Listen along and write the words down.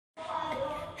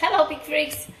Hello, Big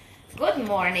Freaks. Good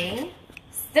morning.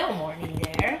 Still morning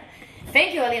there.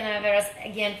 Thank you, Alina Veras,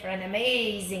 again for an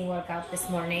amazing workout this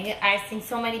morning. I've seen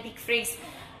so many Big Freaks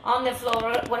on the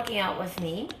floor working out with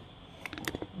me.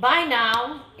 By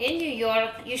now, in New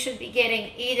York, you should be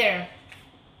getting either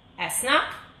a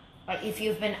snack, or if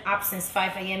you've been up since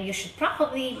 5 a.m., you should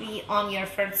probably be on your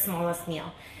first smallest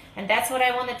meal. And that's what I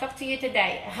want to talk to you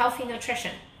today, healthy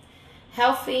nutrition.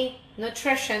 Healthy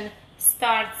nutrition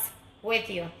starts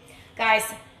with you. Guys,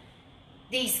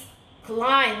 these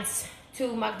lines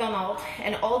to McDonald's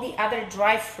and all the other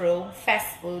drive-through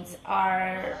fast foods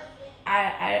are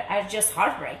just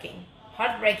heartbreaking.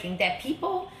 Heartbreaking that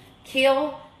people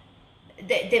kill.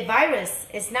 The virus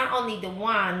is not only the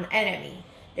one enemy.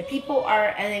 The people are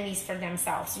enemies for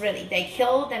themselves, really. They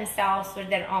kill themselves with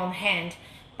their own hand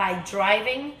by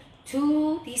driving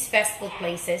to these fast food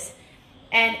places.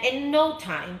 And in no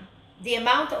time, the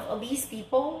amount of obese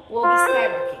people will be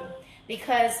skyrocketing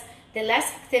because the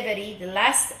less activity,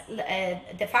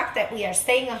 the fact that we are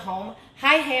staying at home,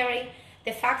 hi Harry,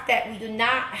 the fact that we do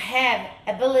not have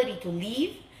ability to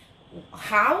leave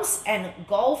house and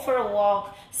go for a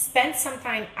walk, spend some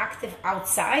time active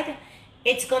outside,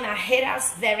 it's gonna hit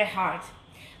us very hard.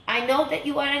 I know that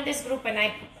you are in this group, and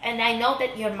I know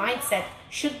that your mindset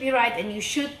should be right, and you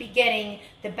should be getting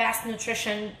the best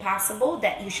nutrition possible,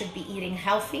 that you should be eating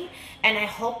healthy, and I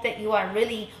hope that you are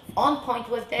really on point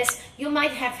with this. You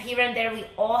might have here and there, we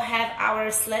all have our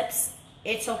slips,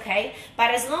 it's okay,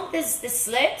 but as long as the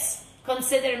slips,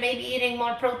 consider maybe eating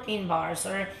more protein bars,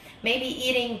 or maybe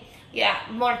eating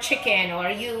more chicken, or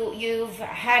you've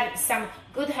had some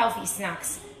good healthy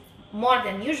snacks more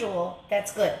than usual,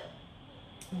 that's good.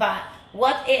 But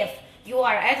what if you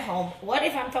are at home? What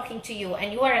if I'm talking to you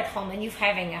and you are at home and you're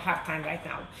having a hard time right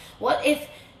now? What if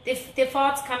the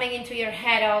thoughts coming into your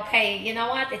head, okay, you know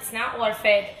what, it's not worth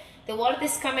it, the world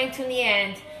is coming to the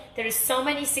end, there is so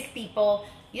many sick people,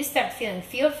 you start feeling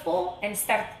fearful and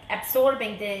start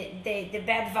absorbing the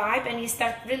bad vibe, and you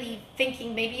start really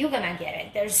thinking maybe you're gonna get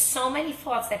it. There's so many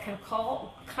thoughts that can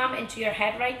come into your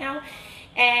head right now,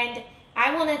 and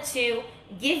I wanted to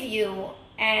give you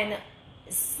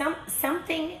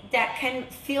something that can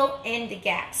fill in the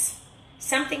gaps,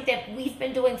 something that we've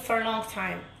been doing for a long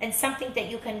time, and something that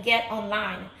you can get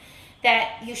online,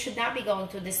 that you should not be going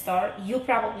to the store. You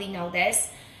probably know this,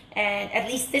 and at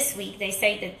least this week, they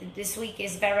say that this week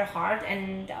is very hard,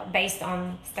 and based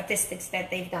on statistics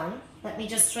that they've done. Let me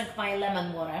just drink my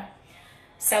lemon water.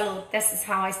 Salud. This is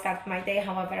how I start my day.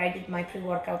 However, I did my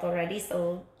pre-workout already,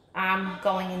 so I'm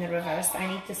going in the reverse. I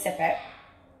need to sip it.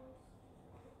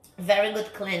 Very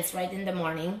good cleanse right in the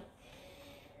morning.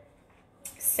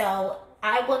 So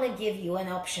I want to give you an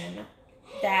option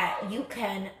that you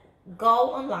can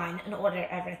go online and order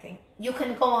everything. You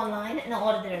can go online and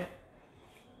order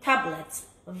tablets,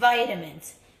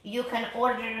 vitamins. You can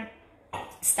order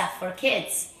stuff for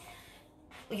kids.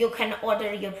 You can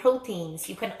order your proteins.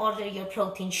 You can order your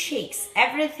protein shakes.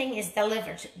 Everything is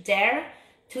delivered there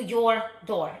to your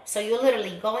door. So you're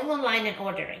literally going online and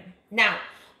ordering. Now,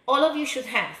 all of you should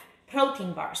have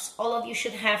protein bars. All of you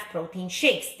should have protein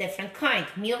shakes, different kind,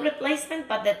 meal replacement,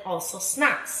 but then also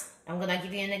snacks. I'm gonna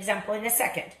give you an example in a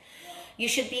second. You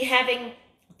should be having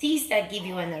teas that give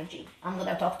you energy. I'm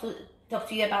gonna talk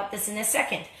to you about this in a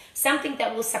second. Something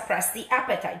that will suppress the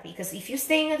appetite, because if you're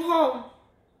staying at home,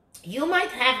 you might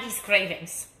have these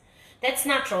cravings. That's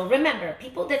natural. Remember,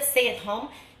 people that stay at home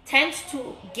tend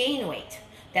to gain weight.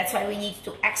 That's why we need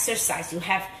to exercise. You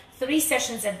have 3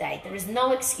 sessions a day. There is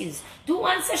no excuse. Do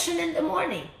 1 session in the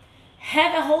morning.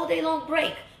 Have a whole day long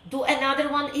break. Do another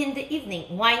one in the evening.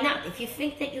 Why not? If you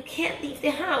think that you can't leave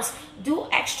the house, do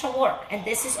extra work. And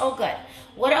this is all good.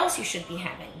 What else you should be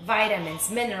having? Vitamins,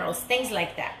 minerals, things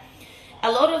like that.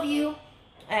 A lot of you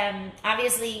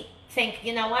obviously think,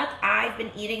 you know what? I've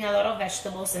been eating a lot of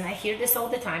vegetables, and I hear this all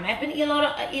the time. I've been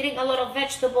eating a lot of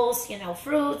vegetables,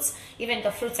 fruits, even though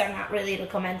fruits are not really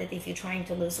recommended if you're trying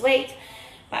to lose weight.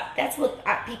 But that's what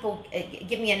people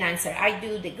give me an answer. I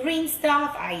do the green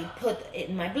stuff, I put it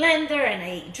in my blender and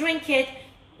I drink it.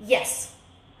 Yes,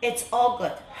 it's all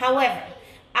good. However,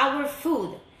 our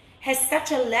food has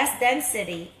such a less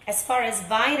density as far as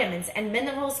vitamins and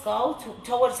minerals go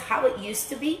towards how it used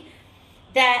to be,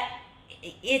 that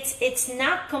it's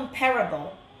not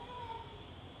comparable.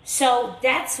 So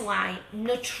that's why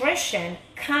nutrition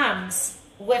comes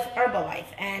with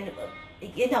Herbalife. And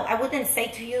I wouldn't say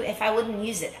to you if I wouldn't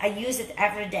use it. I use it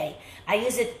every day. I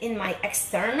use it in my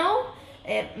external,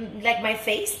 like my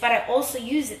face, but I also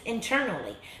use it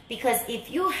internally. Because if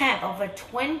you have over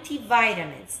 20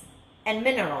 vitamins and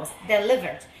minerals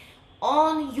delivered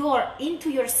into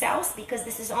your cells, because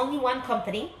this is only one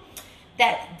company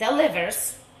that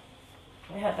delivers.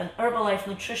 I have an Herbalife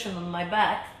Nutrition on my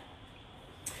back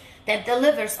that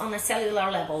delivers on a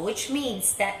cellular level, which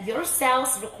means that your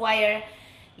cells require,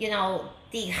 you know,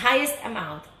 the highest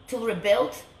amount to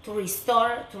rebuild, to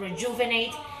restore, to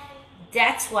rejuvenate.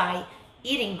 That's why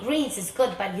eating greens is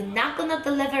good, but you're not gonna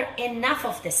deliver enough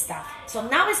of this stuff. So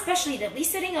now, especially that we're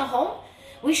sitting at home,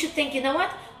 we should think, you know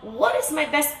what is my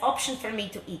best option for me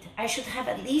to eat? I should have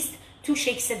at least 2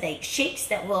 shakes a day. Shakes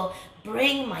that will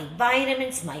bring my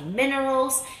vitamins, my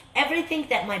minerals, everything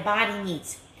that my body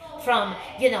needs. From,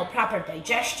 you know, proper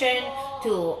digestion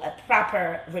to a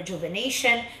proper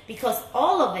rejuvenation, because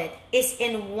all of it is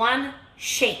in one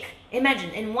shake. Imagine,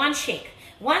 in one shake.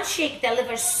 One shake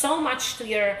delivers so much to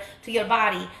your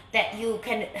body that you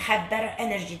can have better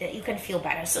energy, that you can feel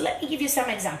better. So let me give you some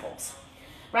examples,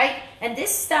 right? And this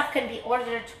stuff can be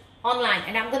ordered online,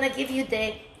 and I'm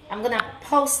gonna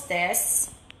post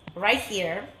this right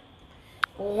here.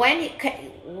 When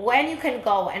you can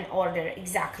go and order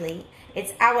exactly.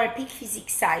 It's our Peak Physique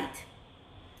site.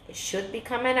 It should be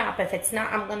coming up. If it's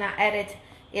not, I'm gonna edit.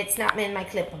 It's not in my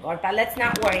clipboard, but let's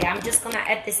not worry. I'm just gonna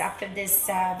edit this after this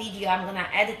video. I'm gonna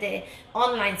edit the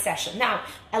online session. Now,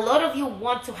 a lot of you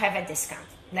want to have a discount.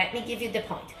 Let me give you the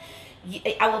point.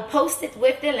 I will post it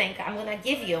with the link. I'm gonna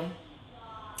give you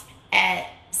a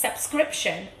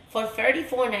subscription for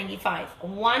 $34.95, a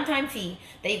one-time fee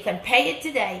that you can pay it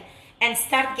today and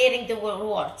start getting the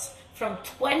rewards. From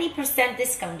 20%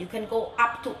 discount, you can go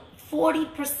up to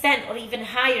 40% or even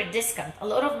higher discount. A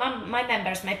lot of my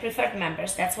members, my preferred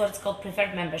members, that's what it's called,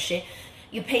 preferred membership,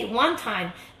 you pay one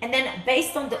time, and then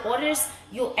based on the orders,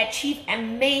 you achieve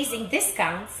amazing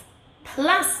discounts,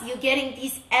 plus you're getting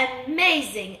these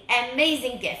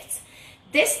amazing gifts.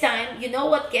 This time, you know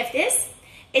what gift is?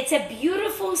 It's a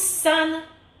beautiful sun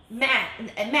mat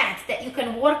that you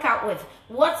can work out with.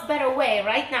 What's better way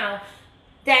right now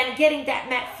than getting that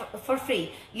mat for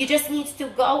free? You just need to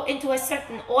go into a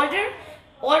certain order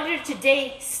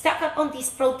today, stock up on these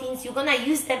proteins. You're gonna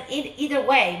use them either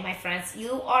way, my friends.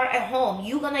 You are at home,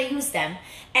 you're gonna use them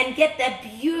and get that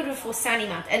beautiful sunny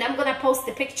mat. And I'm gonna post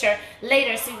the picture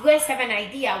later so you guys have an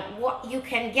idea what you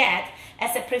can get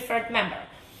as a preferred member.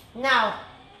 Now,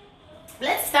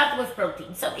 let's start with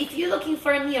protein. So if you're looking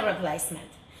for a meal replacement,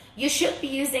 you should be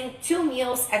using 2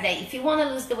 meals a day. If you want to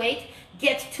lose the weight,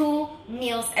 get 2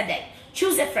 meals a day.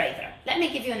 Choose a flavor. Let me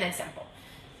give you an example.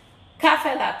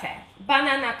 Cafe latte,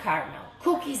 banana caramel,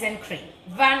 cookies and cream,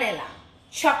 vanilla,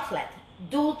 chocolate,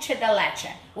 dulce de leche.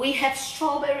 We have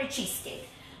strawberry cheesecake.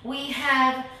 We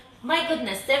have, my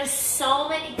goodness, there's so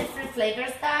many different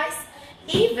flavors, guys.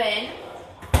 Even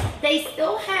they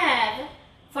still have,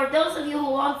 for those of you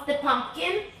who want the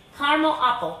pumpkin, caramel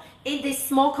apple in these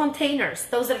small containers.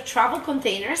 Those are travel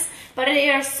containers, but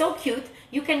they are so cute.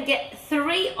 You can get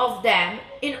 3 of them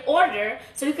in order,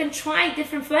 so you can try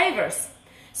different flavors.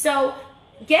 So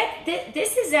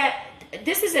this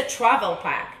is a travel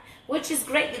pack, which is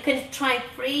great. You can try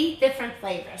 3 different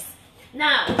flavors.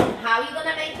 Now, how are you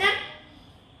gonna make them?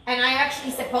 And I'm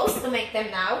actually supposed to make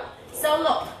them now. So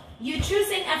look, you're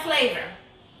choosing a flavor.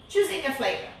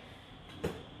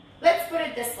 Let's put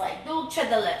it this way, dulce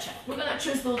de leche. We're gonna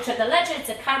choose dulce de leche. It's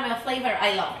a caramel flavor,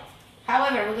 I love it.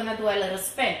 However, we're gonna do a little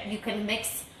spin. You can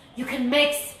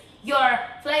mix your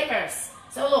flavors.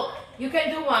 So look, you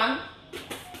can do one,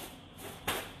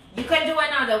 you can do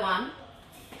another one,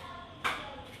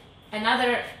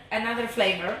 another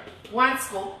flavor, 1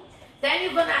 scoop. Then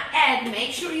you're gonna add,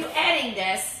 make sure you're adding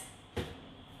this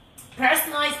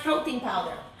personalized protein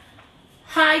powder.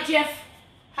 Hi Jeff.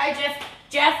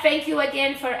 Jeff, thank you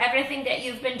again for everything that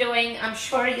you've been doing. I'm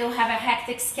sure you have a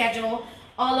hectic schedule.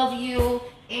 All of you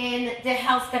in the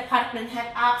health department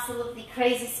have absolutely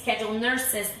crazy schedule.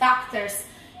 Nurses, doctors,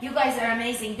 you guys are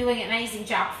amazing, doing an amazing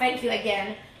job. Thank you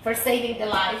again for saving the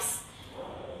lives.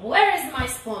 Where is my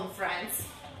spoon, friends?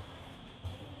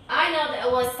 I know that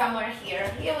it was somewhere here.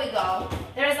 Here we go.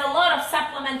 There's a lot of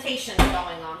supplementation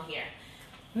going on here.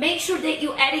 Make sure that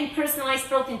you're adding personalized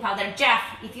protein powder. Jeff,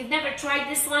 if you've never tried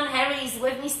this one, Harry is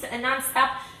with me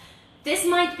non-stop. This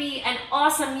might be an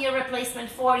awesome meal replacement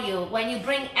for you when you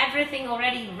bring everything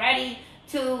already ready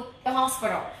to the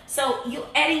hospital. So you're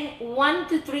adding 1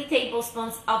 to 3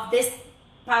 tablespoons of this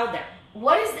powder.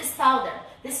 What is this powder?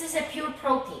 This is a pure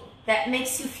protein that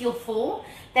makes you feel full,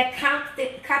 that cut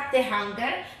the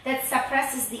hunger, that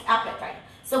suppresses the appetite.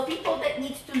 So people that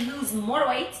need to lose more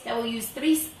weight, they will use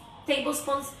 3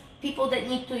 tablespoons. People that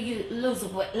need to lose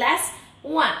less,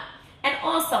 1. And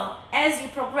also, as you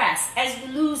progress, as you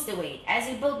lose the weight, as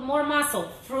you build more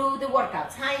muscle through the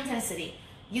workouts, high intensity,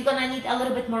 you're gonna need a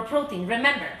little bit more protein.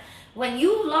 Remember, when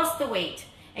you lost the weight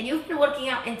and you've been working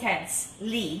out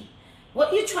intensely,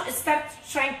 what you start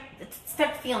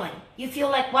feeling, you feel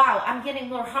like, wow, I'm getting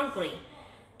more hungry.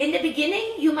 In the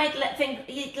beginning, you might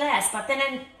eat less, but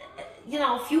then,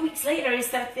 a few weeks later, you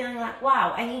start feeling like,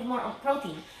 wow, I need more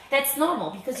protein. That's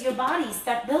normal because your body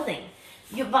start building.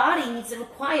 Your body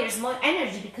requires more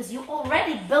energy because you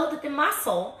already built the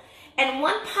muscle, and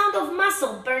 1 pound of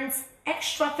muscle burns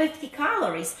extra 50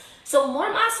 calories. So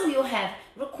more muscle you have,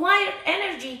 required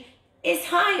energy is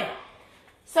higher.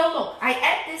 So look, I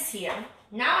add this here.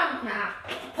 Now I'm gonna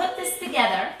put this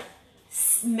together.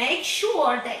 Make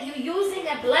sure that you're using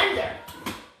a blender.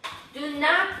 Do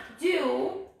not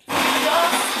just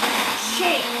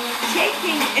shake.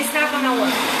 Shaking is not gonna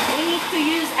work. We need to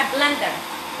use a blender.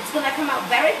 It's gonna come out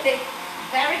very thick,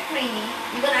 very creamy.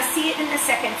 You're gonna see it in a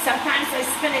second. Sometimes I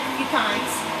spin it a few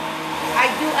times. I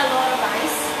do a lot of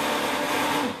ice.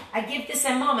 I give this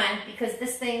a moment because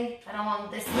this thing, I don't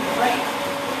want this to break.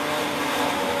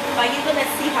 But you're gonna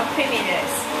see how creamy it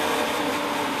is.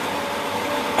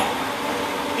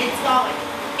 It's going.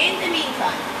 In the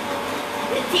meantime,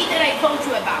 the tea that I told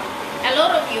you about, a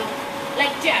lot of you,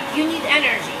 like Jeff, you need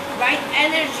energy, right?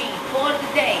 Energy for the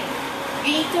day.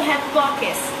 You need to have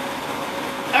focus.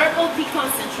 Herbal tea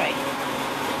concentrate.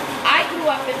 I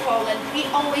grew up in Poland. We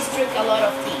always drink a lot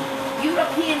of tea.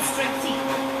 Europeans drink tea.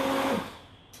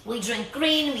 We drink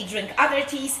green, we drink other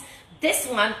teas. This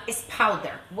one is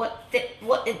powder. What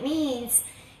it means,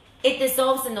 it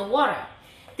dissolves in the water.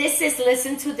 This is,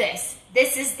 listen to this.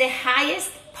 This is the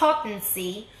highest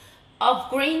potency of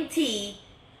green tea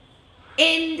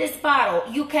in this bottle.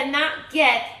 You cannot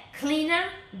get cleaner,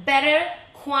 better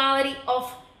quality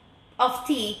of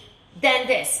tea than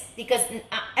this, because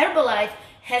Herbalife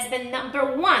has been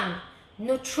 #1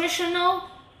 nutritional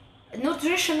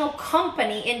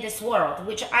company in this world,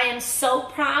 which I am so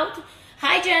proud.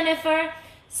 Hi Jennifer,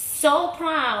 so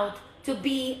proud to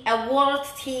be a world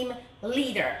team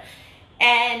leader,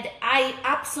 and I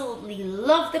absolutely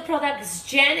love the products.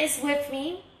 Jen is with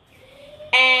me,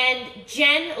 and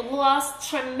Jen lost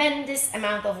tremendous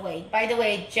amount of weight. By the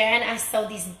way, Jen, I saw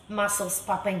these muscles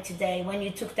popping today when you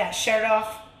took that shirt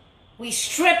off. We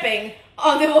stripping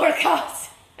on the workouts.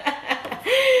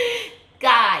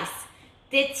 Guys,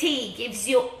 the tea gives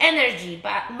you energy,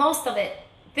 but most of it,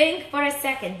 think for a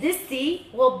second, this tea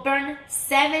will burn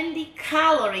 70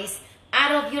 calories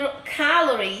out of your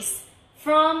calories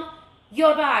from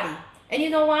your body. And you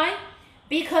know why?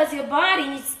 Because your body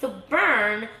needs to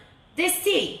burn this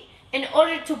tea. In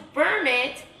order to burn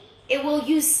it, it will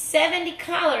use 70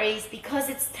 calories because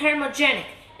it's thermogenic.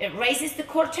 It raises the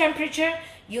core temperature.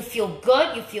 You feel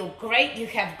good, you feel great, you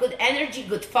have good energy,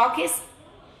 good focus.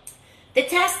 The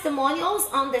testimonials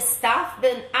on this stuff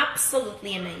been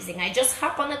absolutely amazing. I just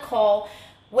hopped on a call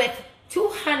with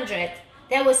 200.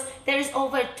 There is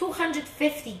over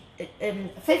 250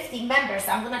 50 members.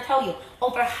 I'm gonna tell you,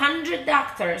 over 100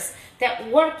 doctors that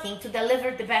working to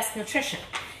deliver the best nutrition.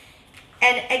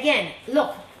 And again,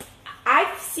 look,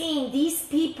 I've seen these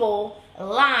people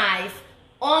live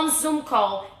on Zoom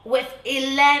call with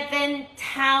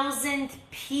 11,000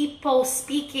 people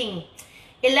speaking.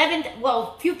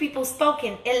 Few people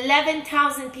spoken.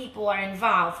 11,000 people are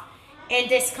involved in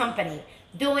this company,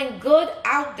 doing good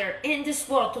out there in this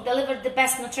world to deliver the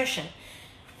best nutrition.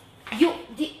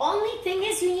 The only thing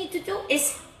is you need to do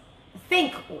is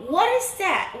think, what is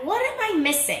that? What am I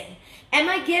missing? Am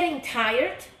I getting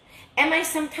tired? Am I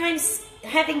sometimes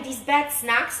having these bad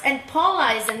snacks? And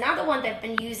Paula is another one that's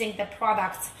been using the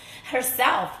products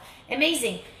herself.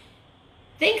 Amazing.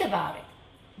 Think about it.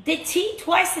 The tea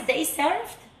twice a day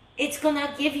served, it's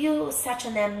gonna give you such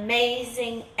an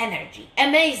amazing energy.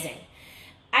 Amazing.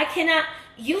 I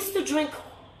used to drink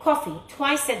coffee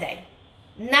twice a day.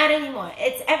 Not anymore.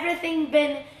 It's everything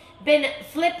been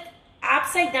flipped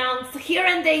upside down. Here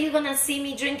and there you're gonna see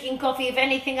me drinking coffee. If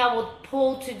anything, I would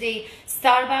pull to the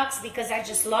Starbucks because I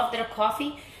just love their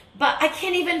coffee. But I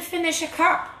can't even finish a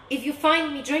cup if you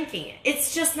find me drinking it.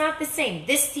 It's just not the same.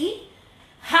 This tea,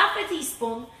 half a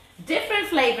teaspoon, different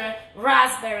flavor,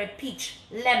 raspberry, peach,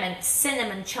 lemon,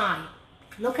 cinnamon, chai.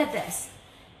 Look at this.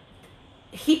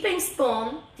 Heaping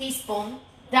teaspoon,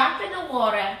 dump in the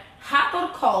water, hot or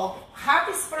cold. Hot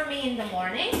is for me in the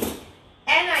morning,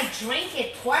 and I drink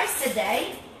it twice a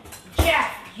day.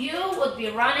 Jeff, you would be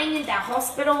running in the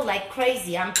hospital like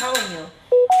crazy, I'm telling you.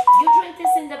 You drink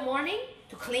this in the morning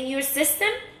to clean your system,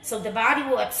 so the body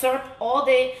will absorb all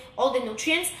the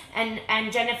nutrients.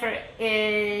 And Jennifer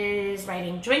is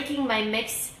writing, drinking my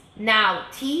mix now,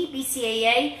 tea,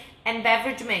 BCAA, and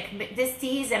beverage mix. This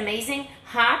tea is amazing,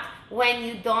 hot when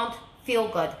you don't feel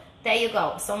good. There you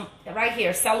go. So right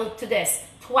here, salute to this.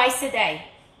 Twice a day.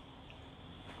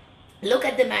 Look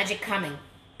at the magic coming.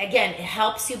 Again, it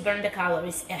helps you burn the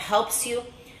calories. It helps you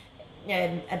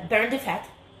burn the fat.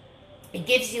 It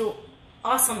gives you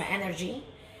awesome energy.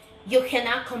 You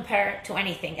cannot compare to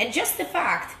anything. And just the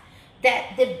fact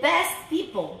that the best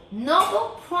people,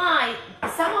 Nobel Prize,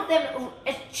 some of them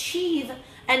achieve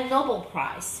a Nobel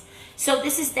Prize. So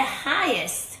this is the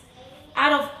highest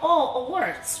out of all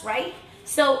awards, right?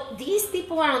 So these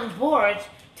people are on board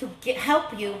to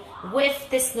help you with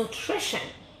this nutrition.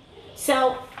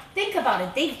 So think about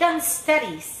it. They've done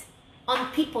studies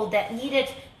on people that needed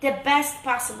the best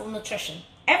possible nutrition.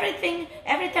 Everything,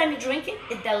 every time you drink it,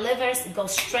 it delivers, it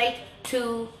goes straight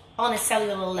to, on a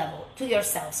cellular level, to your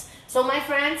cells. So my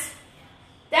friends,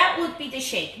 that would be the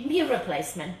shake, meal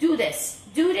replacement. Do this,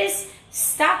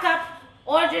 stock up,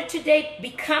 order today,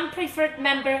 become preferred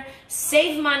member,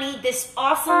 save money. This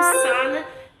awesome sun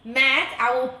mat,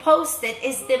 I will post it,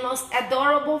 is the most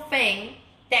adorable thing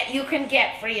that you can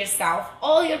get for yourself,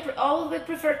 all the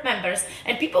preferred members,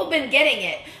 and people have been getting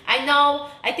it. I know,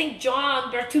 I think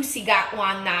John Bertuzzi got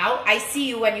one now. I see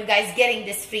you when you guys getting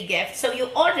this free gift. So you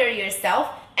order yourself,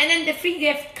 and then the free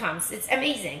gift comes. It's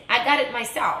amazing. I got it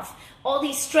myself. All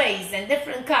these trays and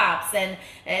different cups and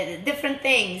different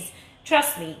things.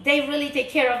 Trust me, they really take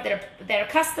care of their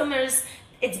customers.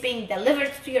 It's being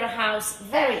delivered to your house,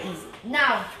 very easy.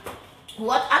 Now,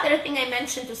 what other thing I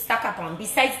mentioned to stock up on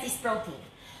besides this protein?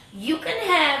 You can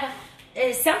have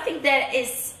something that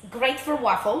is great for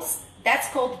waffles. That's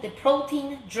called the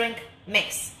protein drink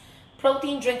mix.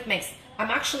 Protein drink mix. I'm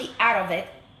actually out of it.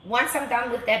 Once I'm done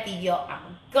with that video,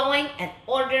 I'm going and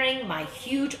ordering my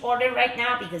huge order right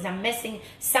now because I'm missing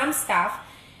some stuff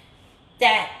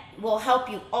that will help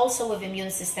you also with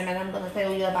immune system, and I'm going to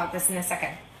tell you about this in a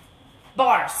second.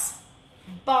 Bars,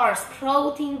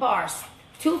 protein bars.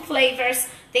 2 flavors.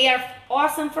 They are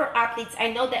awesome for athletes. I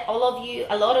know that a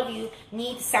lot of you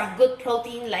need some good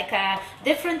protein, like a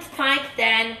different type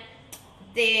than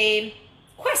the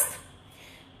Quest.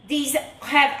 These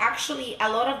have actually a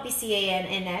lot of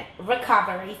BCAAN in it,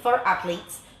 recovery for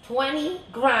athletes. 20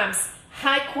 grams,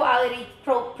 high quality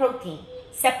protein,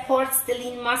 supports the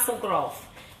lean muscle growth.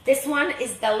 This one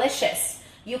is delicious.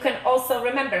 You can also,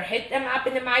 remember, heat them up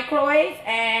in the microwave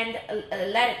and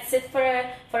let it sit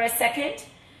for a second.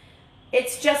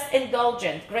 It's just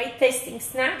indulgent, great tasting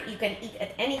snack. You can eat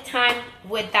at any time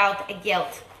without a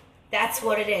guilt. That's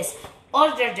what it is.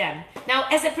 Order them. Now,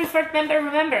 as a preferred member,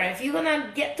 remember, if you're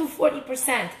gonna get to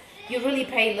 40%, you really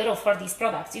pay little for these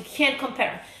products. You can't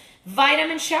compare.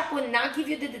 Vitamin Shop would not give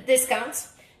you the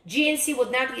discounts. GNC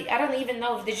would not, I don't even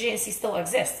know if the GNC still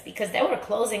exists because they were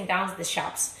closing down the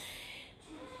shops.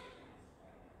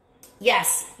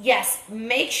 Yes,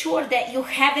 make sure that you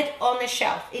have it on the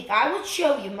shelf. If I would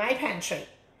show you my pantry,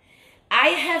 I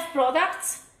have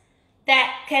products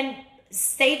that can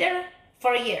stay there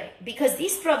for a year because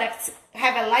these products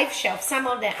have a life shelf, some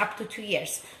of them up to 2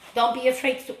 years. Don't be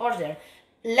afraid to order.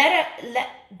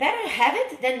 Better have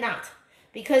it than not,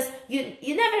 because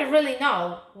you never really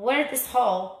know where this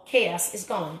whole chaos is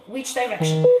going, which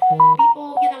direction.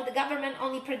 People, the government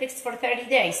only predicts for 30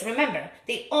 days. Remember,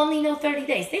 they only know 30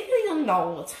 days. They really don't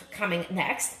know what's coming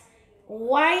next.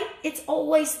 Why? It's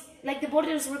always like the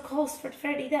borders were closed for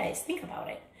 30 days. Think about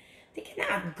it. They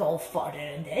cannot go further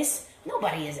than this.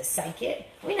 Nobody is a psychic.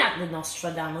 We're not the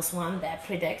Nostradamus one that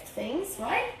predict things,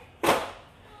 right?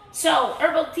 So,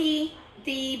 herbal tea,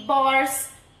 the bars,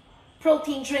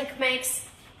 protein drink mix.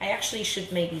 I actually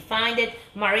should maybe find it.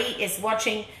 Marie is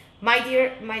watching. My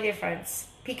dear friends,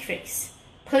 Peak Freaks,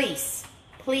 please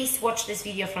watch this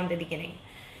video from the beginning.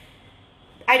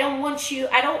 I don't want you,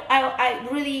 I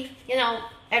really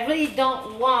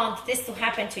don't want this to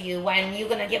happen to you when you're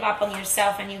gonna give up on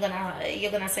yourself and you're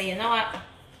gonna say, you know what,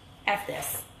 F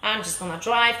this. I'm just gonna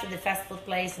drive to the fast food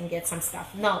place and get some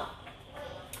stuff. No.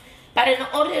 But in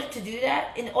order to do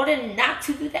that, in order not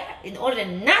to do that,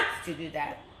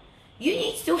 you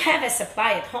need to have a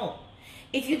supply at home.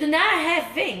 If you do not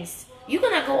have things, you're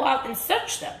gonna go out and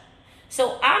search them.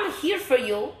 So I'm here for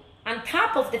you, on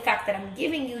top of the fact that I'm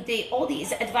giving you all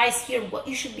these advice here, what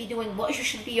you should be doing, what you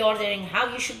should be ordering,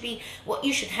 what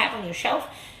you should have on your shelf.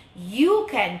 You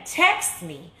can text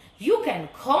me, you can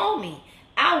call me.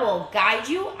 I will guide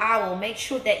you. I will make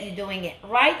sure that you're doing it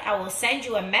right. I will send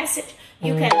you a message.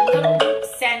 You can literally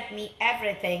send me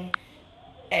everything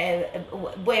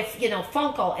with,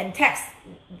 phone call and text.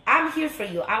 I'm here for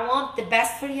you. I want the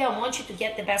best for you. I want you to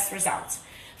get the best results.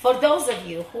 For those of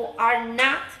you who are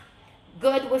not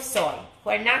good with soy, who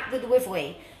are not good with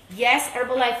whey, yes,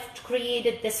 Herbalife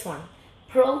created this one.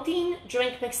 Protein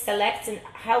Drink Mix Selects and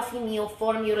Healthy Meal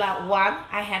Formula 1.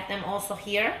 I have them also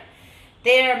here.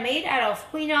 They're made out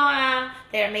of quinoa.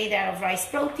 They're made out of rice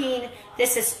protein.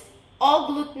 This is all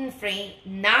gluten-free,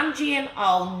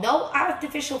 non-GMO, no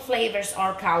artificial flavors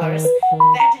or colors,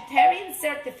 vegetarian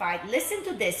certified, listen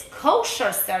to this,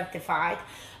 kosher certified,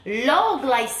 low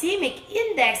glycemic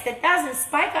index that doesn't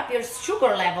spike up your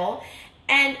sugar level,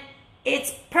 and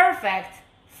it's perfect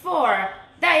for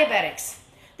diabetics.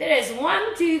 There is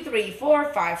 1, 2, 3,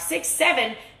 4, 5, 6,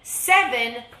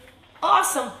 7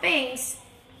 awesome things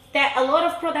that a lot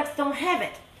of products don't have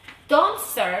it. Don't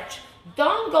search,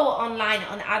 don't go online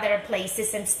on other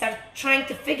places and start trying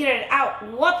to figure it out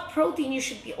what protein you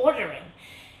should be ordering.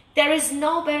 There is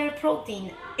no better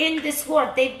protein in this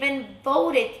world. They've been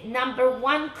voted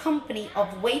 #1 company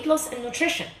of weight loss and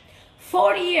nutrition.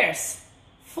 40 years.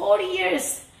 40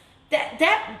 years.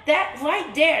 That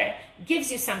right there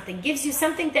gives you something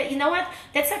that, you know what?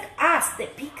 That's like us, the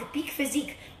peak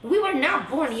physique. We were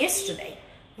not born yesterday.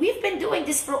 We've been doing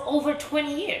this for over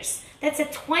 20 years. That's a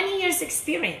 20 years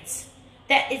experience.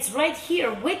 That it's right here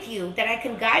with you, that I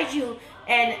can guide you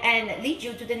and lead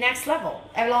you to the next level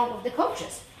along with the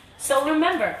coaches. So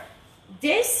remember,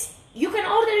 this, you can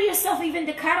order yourself even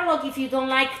the catalog if you don't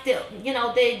like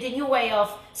the new way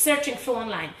of searching through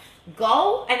online.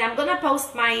 Go, and I'm gonna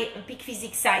post my Peak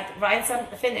Physique site right as I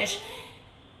finish.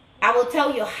 I will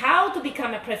tell you how to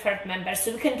become a preferred member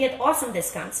so you can get awesome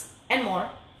discounts and more.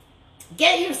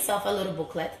 Get yourself a little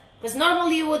booklet, because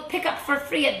normally you would pick up for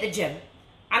free at the gym.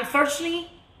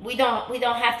 Unfortunately, we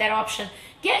don't have that option.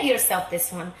 Get yourself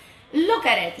this one. Look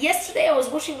at it. Yesterday I was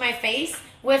washing my face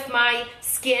with my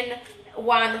Skin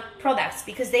One products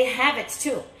because they have it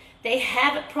too. They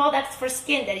have products for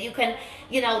skin that you can,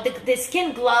 the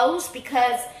skin glows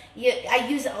because I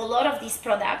use a lot of these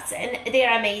products and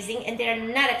they're amazing and they're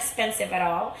not expensive at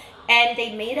all. And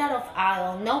they made out of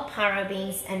oil, no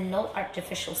parabens and no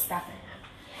artificial stuff in them.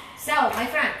 So my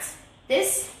friends,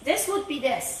 this would be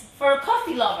this. For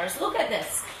coffee lovers, look at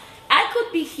this. I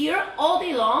could be here all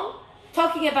day long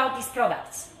talking about these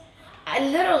products. I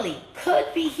literally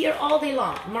could be here all day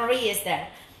long. Marie is there.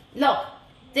 Look,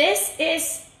 this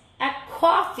is a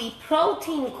coffee,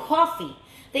 protein coffee.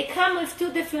 They come with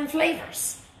 2 different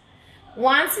flavors.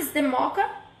 One is the mocha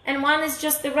and one is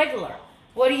just the regular.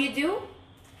 What do?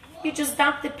 You just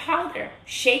dump the powder,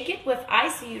 shake it with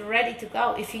ice, and you're ready to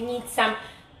go. If you need some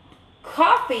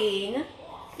caffeine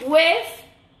with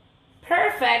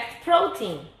perfect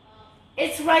protein,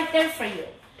 it's right there for you.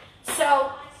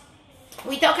 So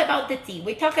we talk about the tea,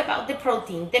 we talk about the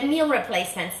protein, the meal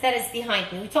replacements that is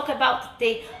behind me. We talk about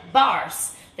the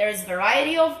bars. There is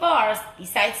variety of bars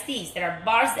besides these. There are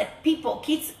bars that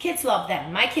kids love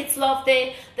them. My kids love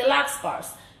the Lux bars.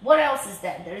 What else is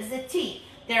there? There is the tea.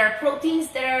 There are proteins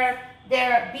that are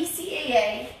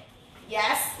BCAA.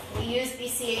 Yes, we use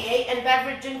BCAA and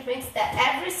beverage drink mix that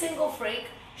every single freak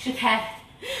should have.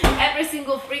 Every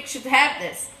single freak should have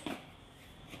this.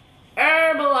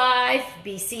 Herbalife,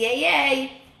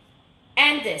 BCAA,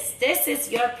 and this. This is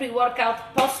your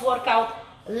pre-workout, post-workout,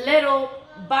 little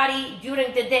body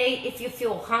during the day if you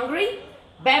feel hungry.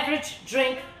 Beverage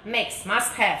drink mix,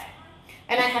 must have.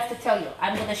 And I have to tell you,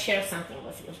 I'm going to share something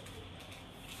with you.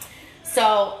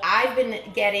 So I've been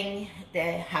getting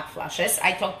the hot flushes.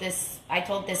 I told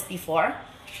this before,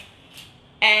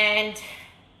 and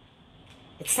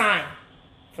it's time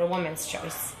for Women's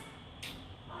Choice.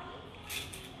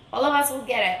 All of us will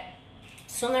get it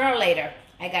sooner or later.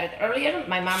 I got it earlier.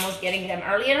 My mom was getting them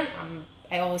earlier.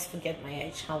 I always forget my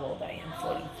age, how old I am,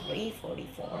 43,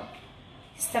 44.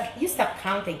 You stop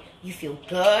counting. You feel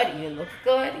good, you look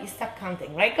good, you stop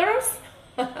counting, right, girls?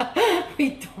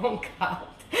 We don't count.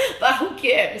 But who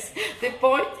cares? The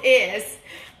point is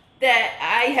that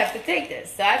I have to take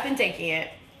this. So I've been taking it.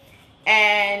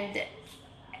 And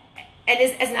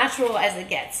it's as natural as it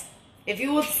gets. If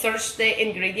you would search the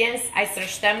ingredients, I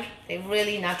searched them. They're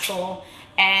really natural.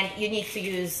 And you need to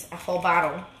use a whole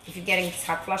bottle. If you're getting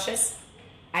hot flushes,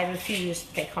 I refuse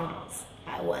to take hormones.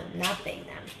 I will not take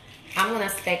them. I'm going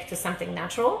to stick to something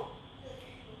natural.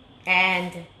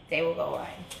 And they will go away.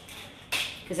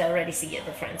 Because I already see a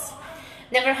difference.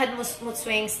 Never had mood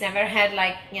swings, never had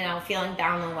feeling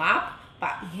down and up,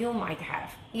 but you might have.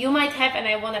 You might have, and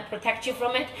I want to protect you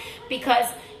from it because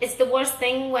it's the worst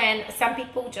thing when some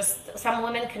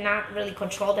women cannot really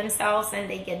control themselves and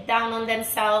they get down on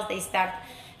themselves, they start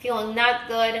feeling not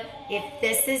good. If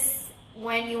this is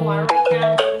when you are right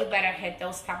now, you better hit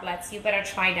those tablets, you better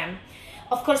try them.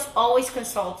 Of course, always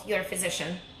consult your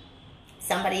physician.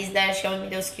 Somebody's there showing me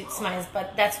those cute smiles,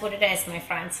 but that's what it is, my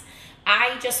friends.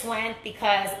 I just went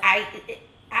because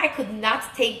I could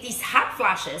not take these hot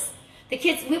flashes. The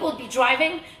kids, we would be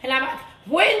driving, and I'm like,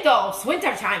 windows,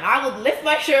 wintertime. I would lift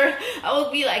my shirt. I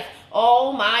would be like,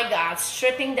 oh my God,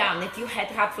 stripping down. If you had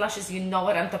hot flashes, you know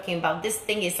what I'm talking about. This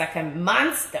thing is like a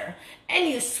monster. And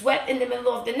you sweat in the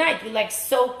middle of the night. You like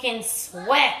soak in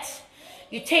sweat.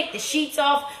 You take the sheets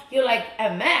off, you're like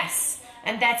a mess.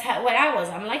 And that's what I was.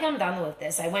 I'm like, I'm done with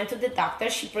this. I went to the doctor.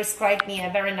 She prescribed me a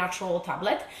very natural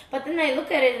tablet. But then I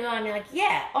look at it and I'm like,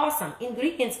 yeah, awesome.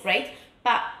 Ingredients great.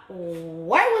 But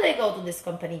why would I go to this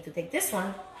company to take this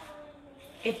one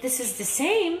if this is the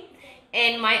same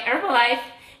in my Herbalife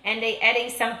and they adding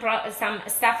some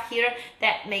stuff here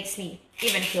that makes me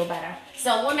even feel better?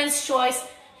 So Women's Choice,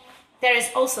 there is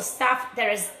also stuff,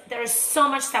 there is so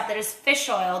much stuff. There is fish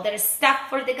oil, there is stuff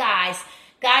for the guys.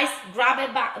 Guys, grab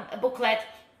a booklet,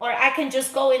 or I can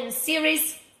just go in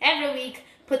series every week,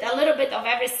 put a little bit of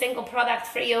every single product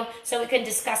for you so we can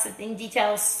discuss it in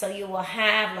details, so you will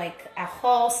have like a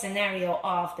whole scenario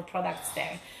of the products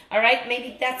there. All right,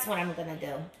 maybe that's what I'm gonna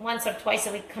do. Once or twice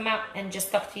a week, come out and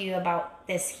just talk to you about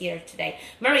this here today.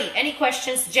 Marie, any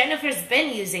questions? Jennifer's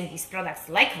been using these products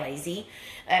like crazy.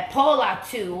 Paula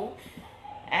too.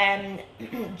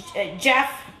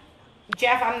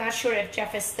 Jeff, I'm not sure if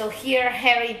Jeff is still here.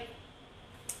 Harry,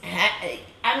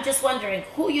 I'm just wondering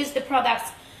who used the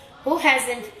products, who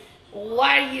hasn't.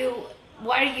 Why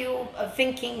are you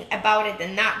thinking about it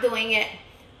and not doing it?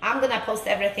 I'm gonna post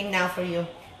everything now for you,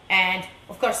 and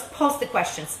of course post the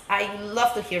questions. I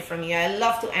love to hear from you. I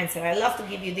love to answer. I love to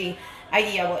give you the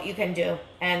idea what you can do,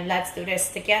 and let's do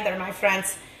this together, my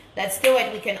friends. Let's do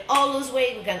it. We can all lose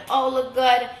weight. We can all look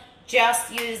good.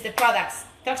 Just use the products.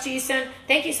 Talk to you soon.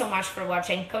 Thank you so much for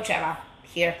watching. Coach Eva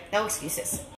here. No excuses.